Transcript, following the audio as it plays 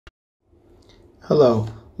Hello.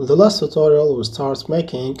 In the last tutorial we start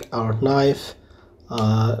making our knife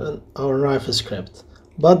script,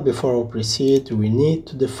 but before we proceed we need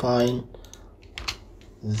to define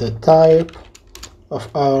the type of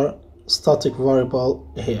our static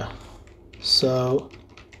variable here. So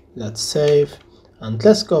let's save and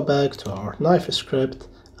let's go back to our knife script,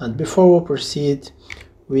 and before we proceed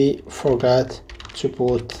we forgot to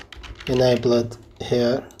put enabled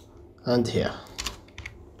here and here.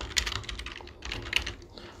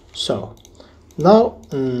 So now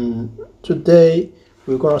today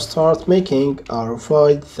we're gonna start making our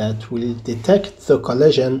void that will detect the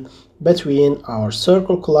collision between our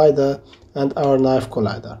circle collider and our knife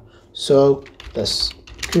collider. So let's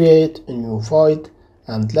create a new void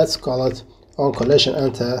and let's call it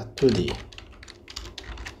onCollisionEnter 2D.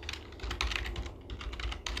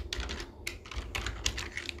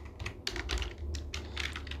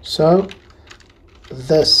 So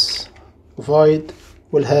this void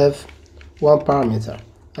will have one parameter,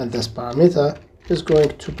 and this parameter is going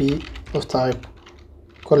to be of type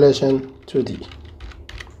collision 2D,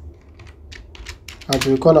 and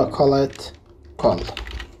we're gonna call it call.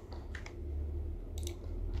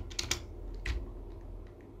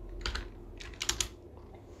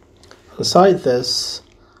 Inside this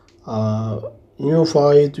new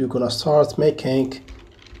void we're gonna start making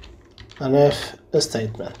an if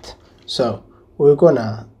statement. So we're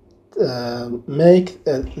gonna make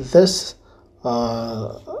this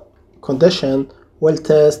condition will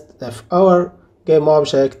test if our game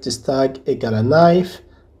object is tag equal a knife,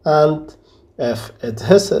 and if it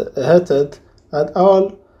hit it and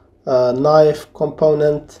our knife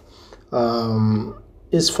component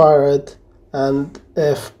is fired, and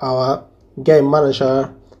if our game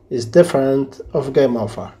manager is different of game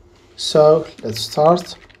over. So let's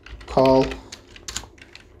start call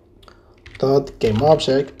dot game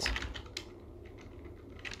object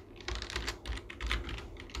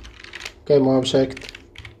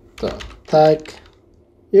dot tag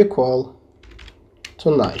equal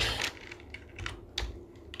to knife.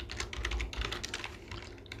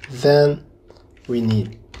 Then we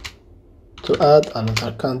need to add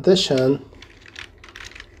another condition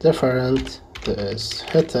different. This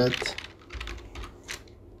hit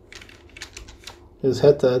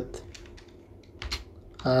it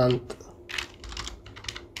and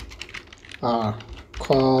our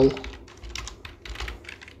call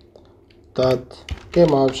dot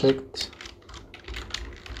game object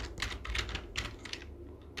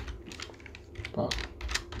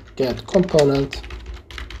get component,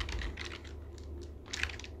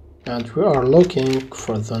 and we are looking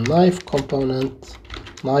for the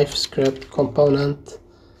knife script component,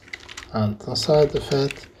 and inside of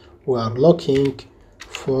it we are looking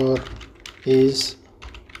for is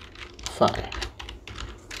fire.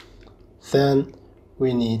 Then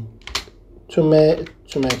we need to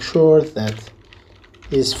make sure that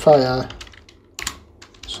is fire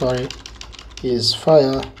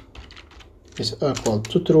is equal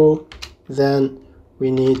to true. Then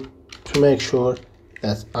we need to make sure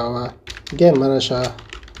that our game manager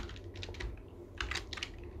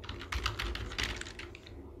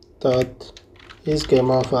dot is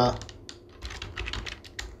game over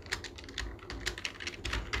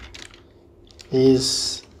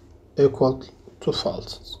is equal to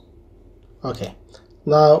false. Okay,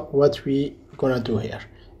 now what we gonna do here?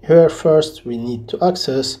 First we need to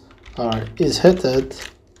access our isHitted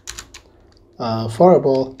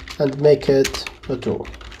variable and make it a true.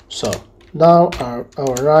 So now our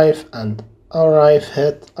knife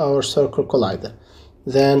hit our circle collider.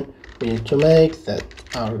 Then we need to make that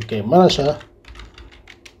our game manager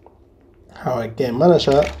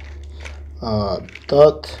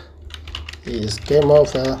dot is game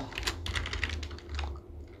over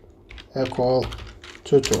equal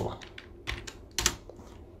to true.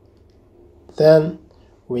 Then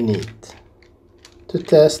we need to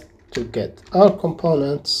test to get our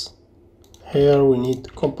components. Here we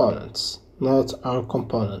need components, not our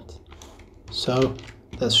component. So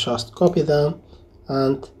let's just copy them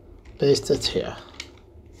and paste it here.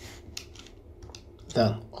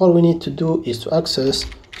 Then all we need to do is to access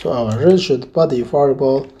to our rigid body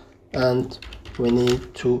variable, and we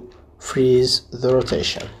need to freeze the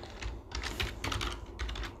rotation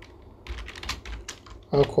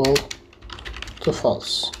equal to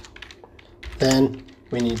false. Then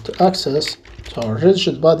we need to access to our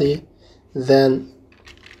rigid body. Then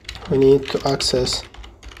we need to access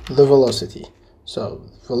the velocity. So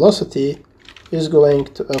velocity is going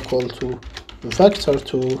to equal to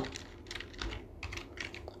vector2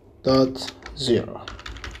 dot 0.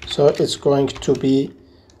 So it's going to be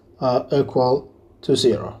equal to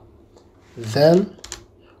 0. Then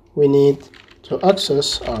we need to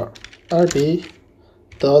access our rb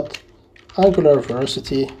dot angular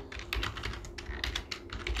velocity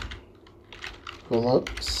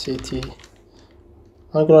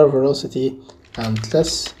angular velocity, and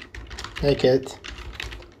let's make it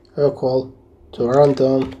equal to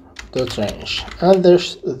random dot range, and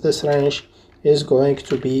this range is going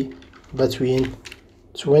to be between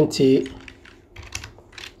 20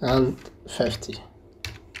 and 50,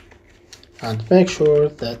 and make sure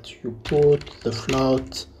that you put the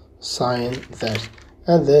float sign there,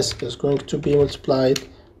 and this is going to be multiplied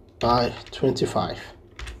by 25.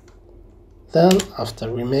 Then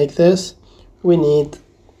after we make this, we need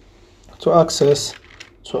to access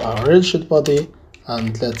to our rigid body,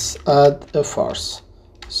 and let's add a force.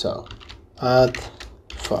 So add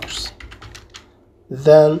force.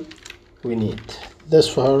 Then we need this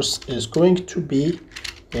force is going to be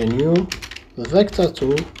a new vector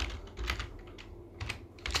 2,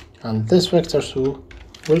 and this vector 2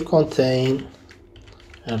 will contain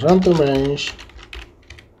a random range,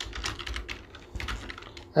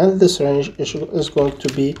 and this range is going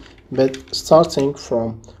to be starting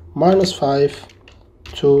from -5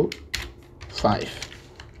 to 5.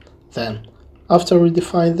 Then after we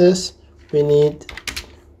define this, we need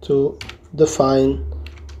to define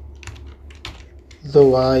the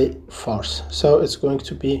y force, so it's going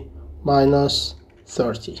to be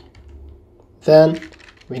 -30. Then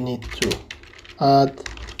we need to add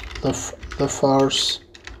the force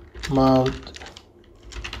mount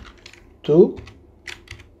to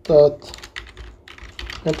dot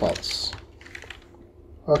impulse.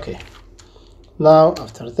 Okay, now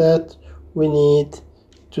after that we need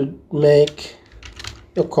to make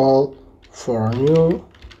a call for a new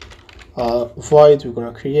void. We're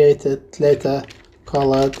gonna create it later,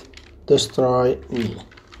 call it destroy me.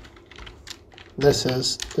 This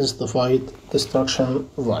is the void, destruction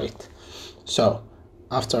void. So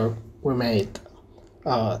after we made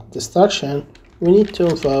destruction, we need to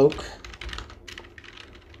invoke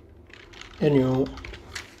a new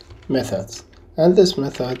method, and this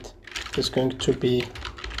method is going to be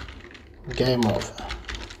game over.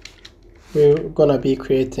 We're gonna be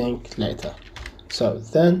creating later. So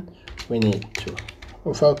then we need to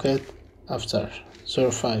invoke it after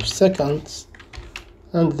 0.5 seconds,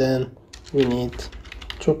 and then we need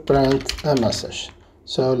to print a message.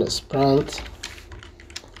 So let's print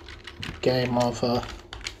game over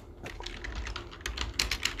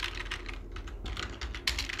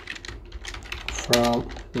from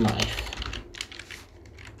knife.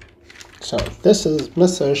 So this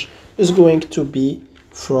message is going to be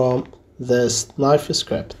from this knife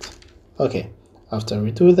script. Okay, after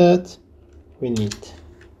we do that, we need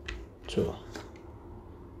to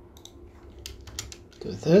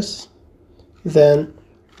do this. Then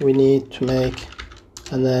we need to make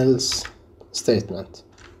an else statement.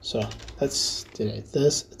 So let's delete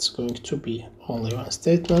this. It's going to be only one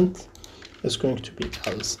statement. It's going to be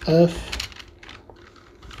else if.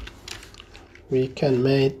 We can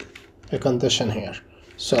make a condition here.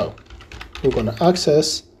 So we're gonna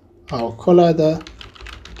access our collider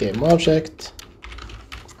game object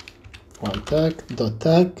one tag dot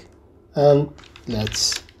tag, and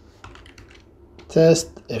let's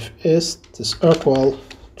test if is this equal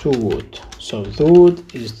to wood. So the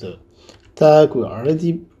wood is the tag we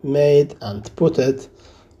already made and put it,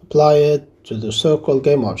 apply it to the circle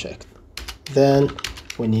game object. Then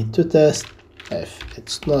we need to test if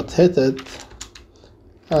it's not hit it,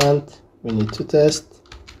 and we need to test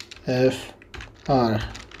if our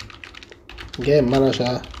game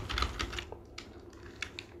manager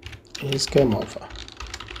is game over.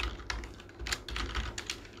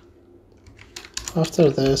 After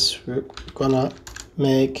this, we're gonna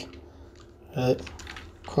make a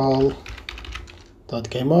call dot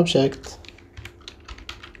game object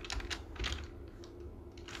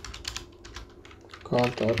call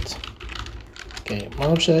dot game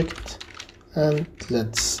object, and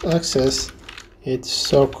let's access its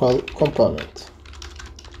circle component.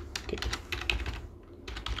 Okay.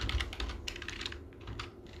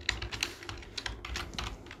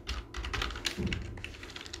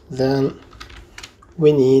 Then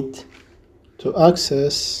we need to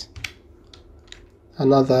access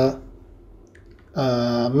another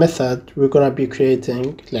method we're gonna be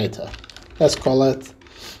creating later. Let's call it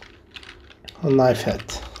a knife head,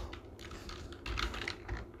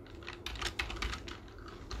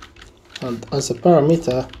 and as a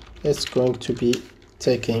parameter it's going to be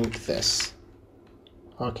taking this.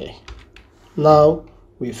 Okay, now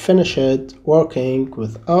we finished working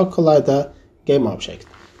with our collider game object,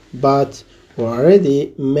 but we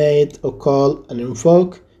already made a call and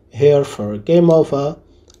invoke here for game over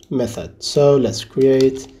method. So let's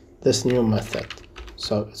create this new method.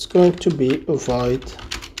 So it's going to be a void,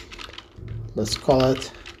 let's call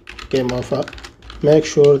it game over. Make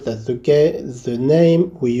sure that the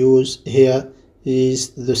name we use here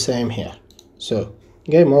is the same here. So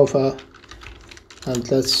game over,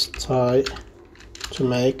 and let's try to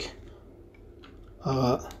make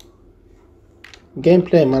a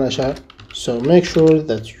gameplay manager. So make sure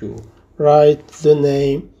that you write the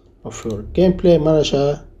name of your gameplay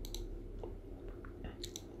manager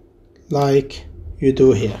like you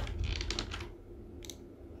do here.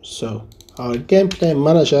 So our gameplay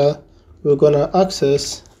manager, we're gonna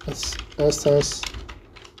access this instance,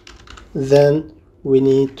 then we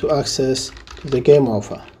need to access the game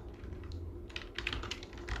over.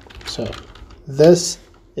 So this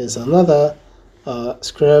is another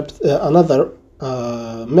script, another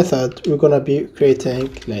method we're gonna be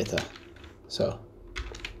creating later. So,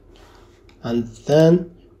 and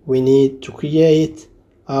then we need to create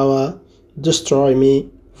our destroy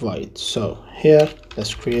me void. So here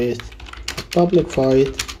let's create a public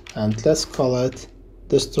void and let's call it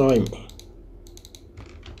destroy me.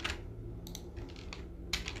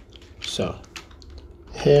 So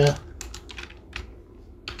here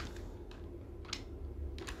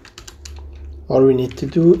all we need to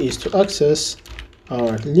do is to access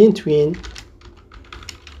our Lean-to-Win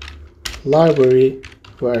library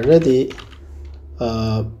we already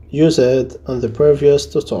used on the previous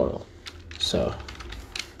tutorial. So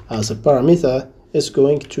as a parameter, it's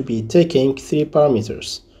going to be taking 3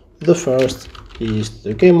 parameters. The first is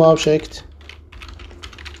the game object,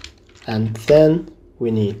 and then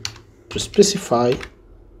we need to specify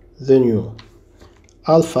the new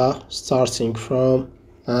alpha starting from,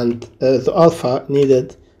 and the alpha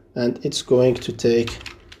needed, and it's going to take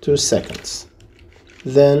 2 seconds.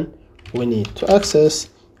 Then we need to access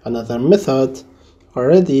another method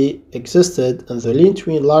already existed in the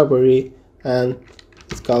Lean-to-Win library, and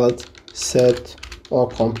it's called set or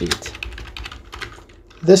complete.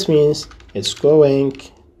 This means it's going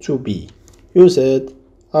to be used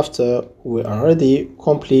after we already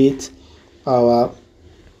complete our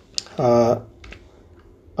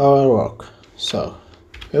work. So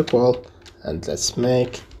equal, and let's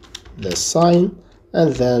make the sign,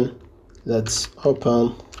 and then let's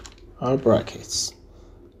open our brackets.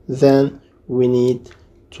 Then we need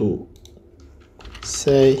to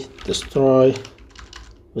say destroy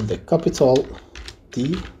with the capital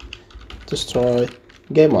D, destroy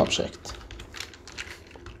game object.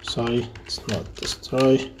 Sorry, it's not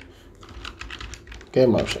destroy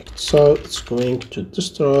game object. So it's going to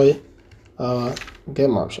destroy our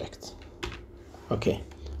game object. Okay,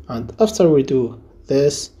 and after we do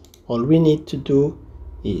this, all we need to do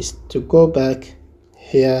is to go back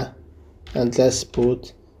here and let's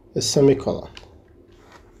put a semicolon.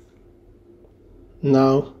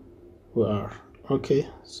 Now we are okay.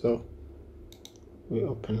 So we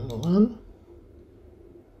open 1,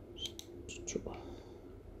 2.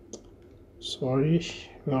 Sorry,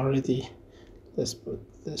 we already, let's put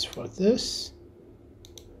this for this.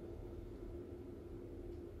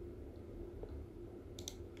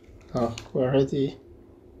 Oh, we already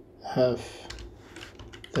have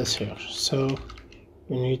this here, so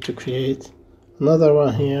we need to create another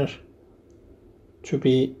one here to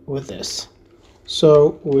be with this.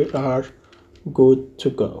 So we are good to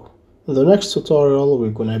go. In the next tutorial, we're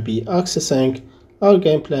gonna be accessing our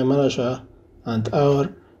gameplay manager and our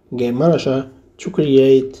game manager to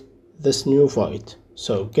create this new void.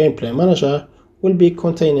 So gameplay manager will be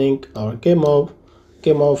containing our game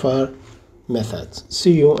over method.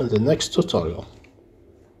 See you in the next tutorial.